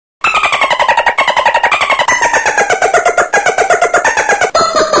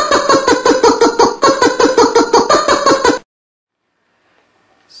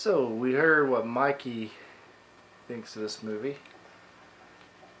what Mikey thinks of this movie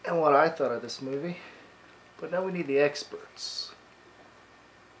and what I thought of this movie. But now we need the experts.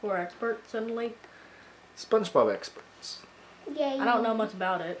 We're experts suddenly. SpongeBob experts. Yay. I don't know much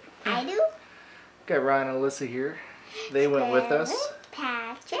about it. I do. Got Ryan and Alyssa here. They went with us.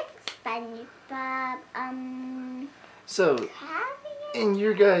 Patrick, SpongeBob, So, in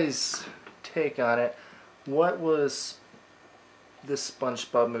your guys' take on it, what was this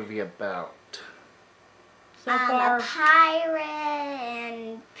SpongeBob movie about? So far, a pirate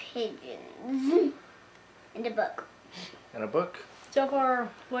and pigeons. In the book. In a book? so far,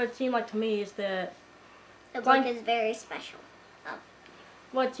 what it seemed like to me is that The book is very special.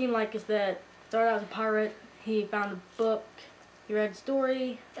 what it seemed like is that started out as a pirate. He found a book. He read a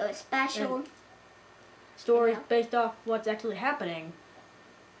story. It was special. Stories Yeah. based off what's actually happening.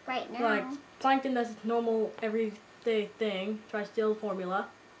 Right now. Like Plankton does its normal everyday thing, tries to steal the formula,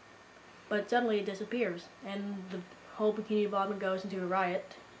 but suddenly it disappears, and the whole Bikini Bottom goes into a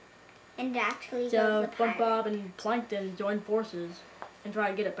riot. And it actually So goes the pirate. SpongeBob and Plankton join forces and try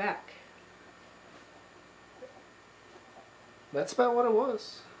to get it back. That's about what it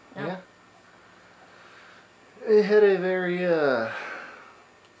was. Yeah. It had a very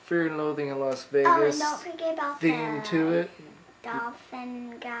Fear and Loathing in Las Oh, and Vegas don't forget about theme the to it.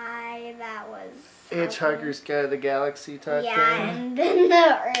 dolphin guy that was Hitchhiker's Guide to the Galaxy type yeah, thing. and then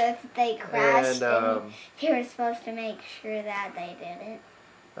the Earth they crashed, And, and they were supposed to make sure that they didn't.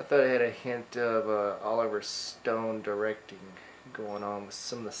 I thought it had a hint of Oliver Stone directing going on with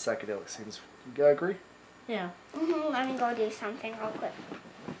some of the psychedelic scenes. You guys agree? Yeah. Let me go do something real quick.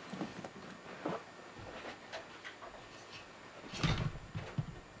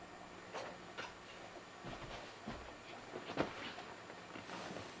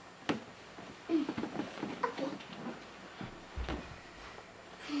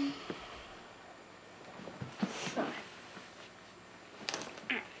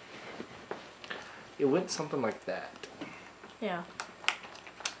 It went something like that. Yeah.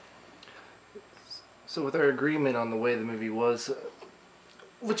 So with our agreement on the way the movie was,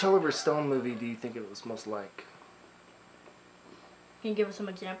 which Oliver Stone movie do you think it was most like? Can you give us some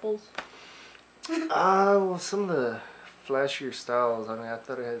examples? Well, some of the flashier styles. I mean, I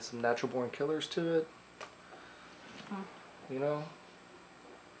thought it had some natural born killers to it. You know?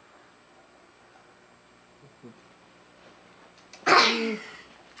 I'm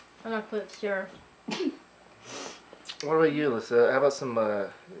not quite sure. What about you, Alyssa? How about some, I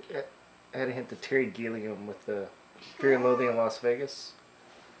had a hint of Terry Gilliam with the Fear and Loathing in Las Vegas?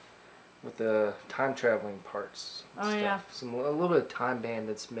 With the time traveling parts and Oh, stuff. yeah. A little bit of time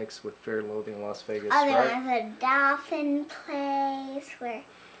bandits mixed with Fear and Loathing in Las Vegas, Other right? one's a dolphin place where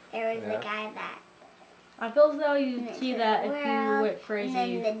there was Yeah. a guy that I feel as though you'd And see it's that a if you world, went crazy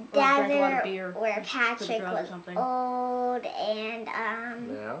and then or the drank a lot of desert beer. where Patrick drugs or was something. old, and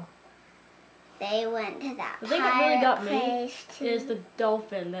Yeah. they went to that The thing that really got pirate me place too. is the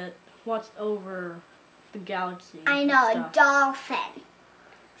dolphin that watched over the galaxy. I and know, a stuff. dolphin.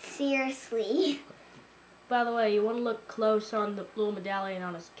 Seriously. By the way, you want to look close on the little medallion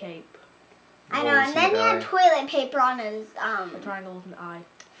on his cape. I know, Oh, and then he had guy. toilet paper on his The triangle with an eye.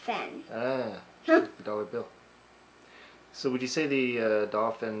 fin. The dollar bill. So would you say the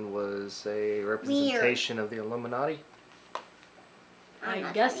dolphin was a representation of the Illuminati? I'm I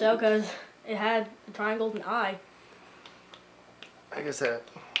not guess sure. so, because it had a triangle with an eye. I guess that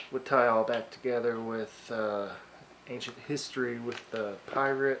would tie all back together with ancient history with the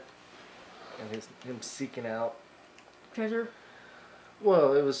pirate and him seeking out. Treasure,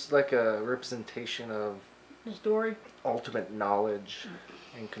 Well, it was like a representation of the story. ultimate knowledge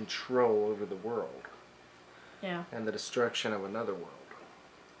and control over the world Yeah. and the destruction of another world.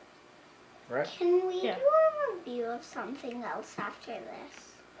 Right? Can we Yeah. do a review of something else after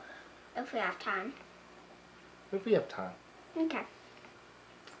this? If we have time. If we have time. Okay.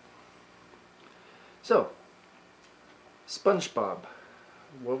 So, SpongeBob.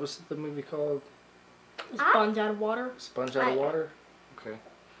 What was the movie called? A sponge out of water. Sponge Out of Right. Water? Okay.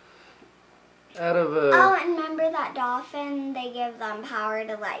 Out of Oh, and remember that dolphin? They give them power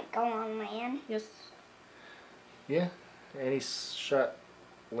to, like, go on land? Yes. yeah, and he shot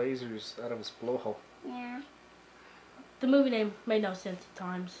lasers out of his blowhole. Yeah. The movie name made no sense at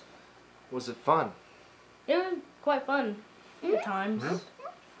times. Was it fun? It was quite fun at times.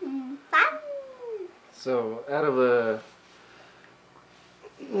 Mhm. Fun! So, out of a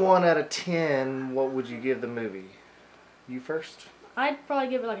 1 out of 10, what would you give the movie? You first? I'd probably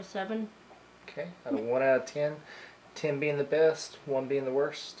give it like a 7. Okay. Out of 1 out of 10, 10 being the best, 1 being the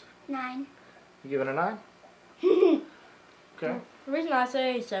worst. 9. You give it a 9? Okay. The reason I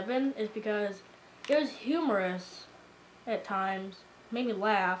say 7 is because it was humorous at times, made me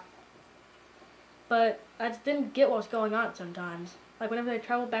laugh, but I just didn't get what was going on sometimes. Like whenever they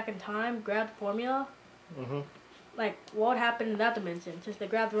traveled back in time, grabbed formula, Mm-hmm. like what would happen in that dimension? Since they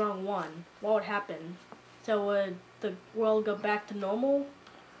grabbed the wrong one, what would happen? So would the world go back to normal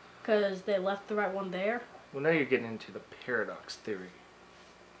because they left the right one there? Well, now you're getting into the paradox theory.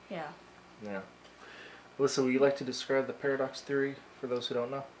 Yeah. Yeah. Alyssa, would you like to describe the paradox theory for those who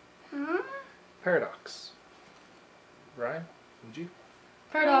don't know? Huh? Paradox. Ryan, would you?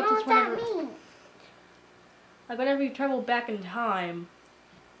 Paradox I is don't know whenever, what that means. like whenever you travel back in time,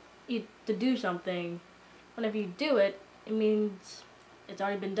 to do something. Whenever you do it, it means it's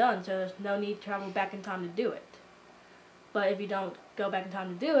already been done, so there's no need to travel back in time to do it. But if you don't go back in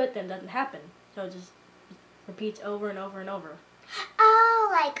time to do it, then it doesn't happen. So it just repeats over and over and over. Oh,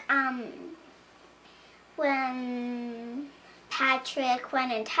 like, when Patrick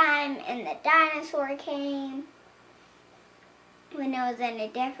went in time and the dinosaur came, when it was in a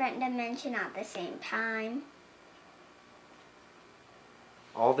different dimension at the same time.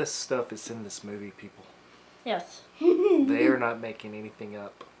 All this stuff is in this movie, people. Yes. They are not making anything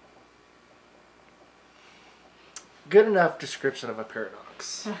up. Good enough description of a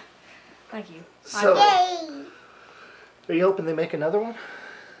paradox. Thank you. So, Yay! are you hoping they make another one?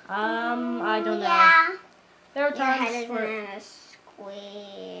 I don't know. Yeah. There are Your head times isn't where in a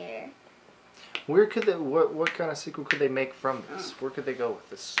square. Where could they? What kind of sequel could they make from this? Where could they go with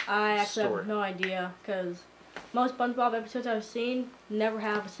this I actually story? have no idea because most SpongeBob episodes I've seen never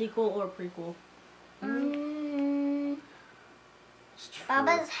have a sequel or a prequel. It's true.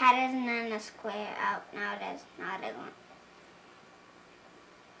 Bubba's head isn't in a square. Oh, no it is. No, it isn't.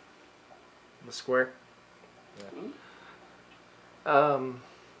 The square. Yeah. I'm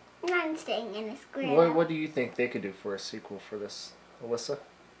not staying in a square. What do you think they could do for a sequel for this, Alyssa?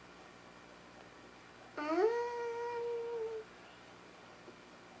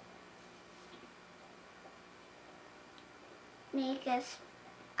 Make a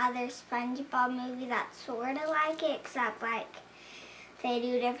other SpongeBob movie that's sort of like it, except like they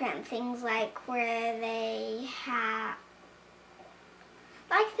do different things, like where they have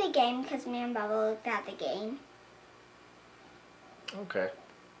like the game, because me and Bubba looked at the game, Okay.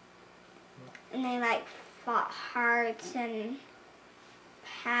 and they like fought hearts, and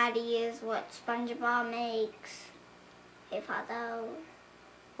Patty is what SpongeBob makes. They fought those.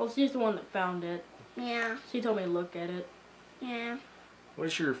 Well, she's the one that found it. Yeah, She told me to look at it. yeah. What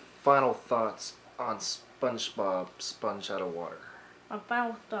is your final thoughts on SpongeBob, Sponge Out of Water? My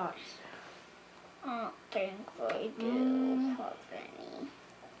final thoughts. I don't think we do have any.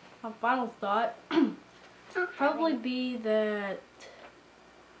 My final thought probably be that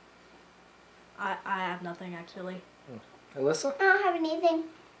I have nothing actually. Alyssa? I don't have anything.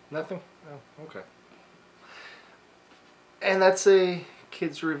 Nothing? Oh, okay. And that's a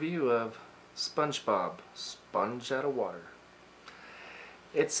kid's review of SpongeBob, Sponge Out of Water.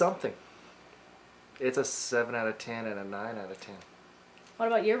 It's something. It's a 7 out of 10 and a 9 out of 10. What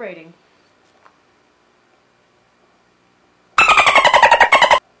about your rating?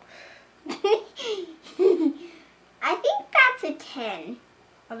 I think that's a 10.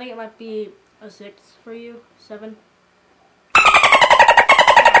 I think it might be a 6 for you. 7.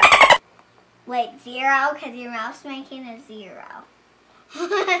 Wait, 0? Because your mouth's making a 0.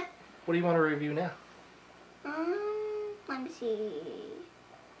 What do you want to review now? Let me see.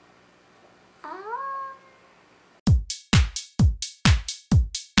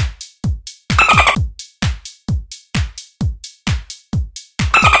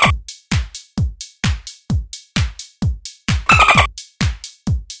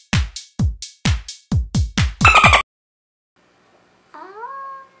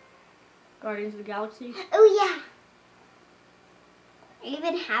 Guardians of the Galaxy. Oh, yeah. I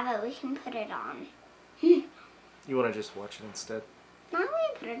even have it. We can put it on. You want to just watch it instead? Now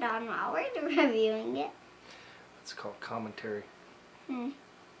we put it on while we're reviewing it. It's called commentary. Hmm.